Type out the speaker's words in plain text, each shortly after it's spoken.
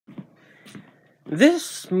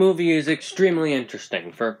This movie is extremely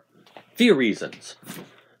interesting for a few reasons.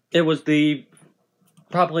 It was the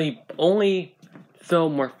probably only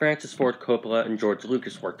film where Francis Ford Coppola and George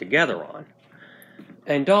Lucas worked together on.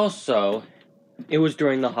 And also, it was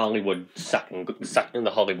during the Hollywood second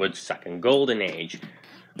golden age,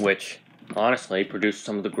 which honestly produced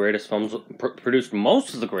produced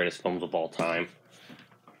most of the greatest films of all time.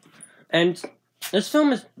 And this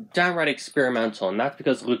film is downright experimental, and that's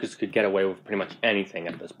because Lucas could get away with pretty much anything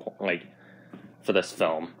at this point, for this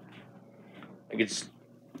film. It's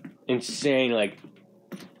insane,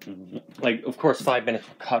 of course 5 minutes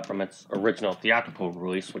were cut from its original theatrical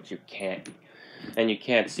release, which you can't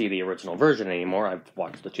see the original version anymore. I've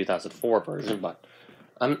watched the 2004 version, but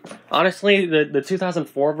honestly, the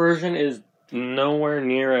 2004 version is nowhere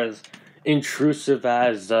near as intrusive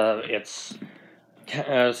as its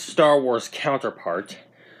Star Wars counterpart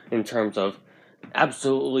in terms of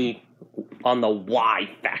absolutely on the why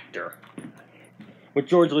factor. With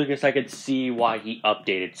George Lucas, I could see why he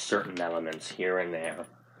updated certain elements here and there.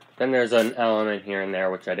 Then there's an element here and there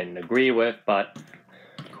which I didn't agree with, but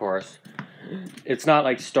of course, it's not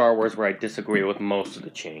like Star Wars where I disagree with most of the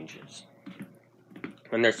changes.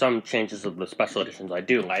 And there's some changes of the special editions I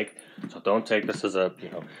do like, so don't take this as a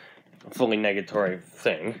fully negatory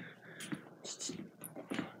thing.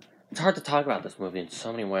 It's hard to talk about this movie in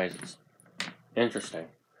so many ways. It's interesting.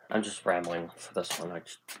 I'm just rambling for this one.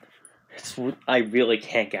 I really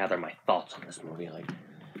can't gather my thoughts on this movie.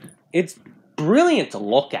 It's brilliant to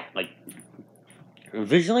look at.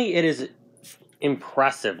 Visually, it is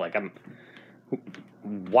impressive.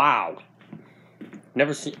 Wow.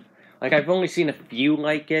 Never seen. I've only seen a few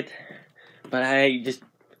like it, but I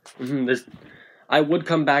would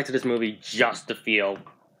come back to this movie just to feel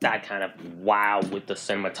that kind of wow with the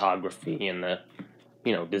cinematography and the,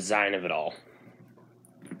 design of it all.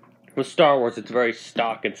 With Star Wars, it's very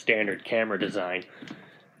stock and standard camera design.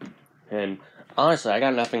 And honestly, I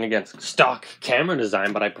got nothing against stock camera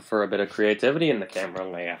design, but I prefer a bit of creativity in the camera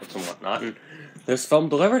layouts and whatnot, and this film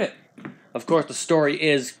delivered it. Of course, the story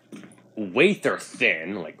is wafer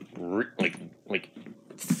thin,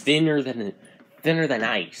 thinner than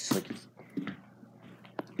ice.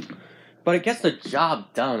 But it gets the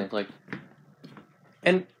job done.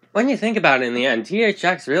 And when you think about it in the end,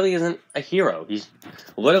 THX really isn't a hero. He's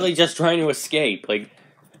literally just trying to escape.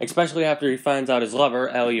 Especially after he finds out his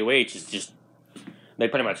lover, LUH, they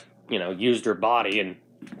pretty much, used her body and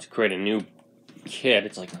to create a new kid.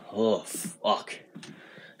 It's oh, fuck.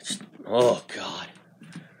 Oh, God.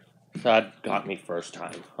 That got me first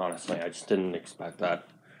time, honestly. I just didn't expect that.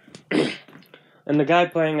 And the guy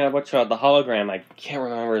playing, the hologram, I can't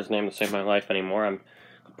remember his name to save my life anymore. I'm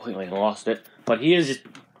completely lost it. But he is just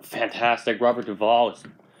fantastic. Robert Duvall is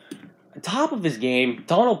on top of his game.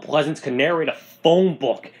 Donald Pleasance can narrate a phone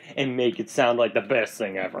book and make it sound like the best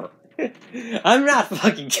thing ever. I'm not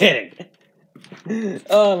fucking kidding.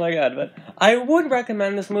 Oh my god, but I would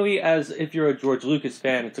recommend this movie as if you're a George Lucas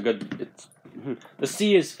fan. To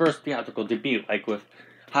see his first theatrical debut, with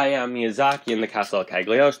Hayao Miyazaki in The Castle of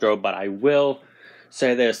Cagliostro, but I will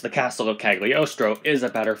say this, The Castle of Cagliostro is a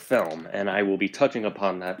better film, and I will be touching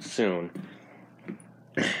upon that soon.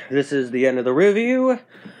 This is the end of the review.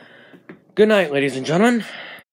 Good night, ladies and gentlemen.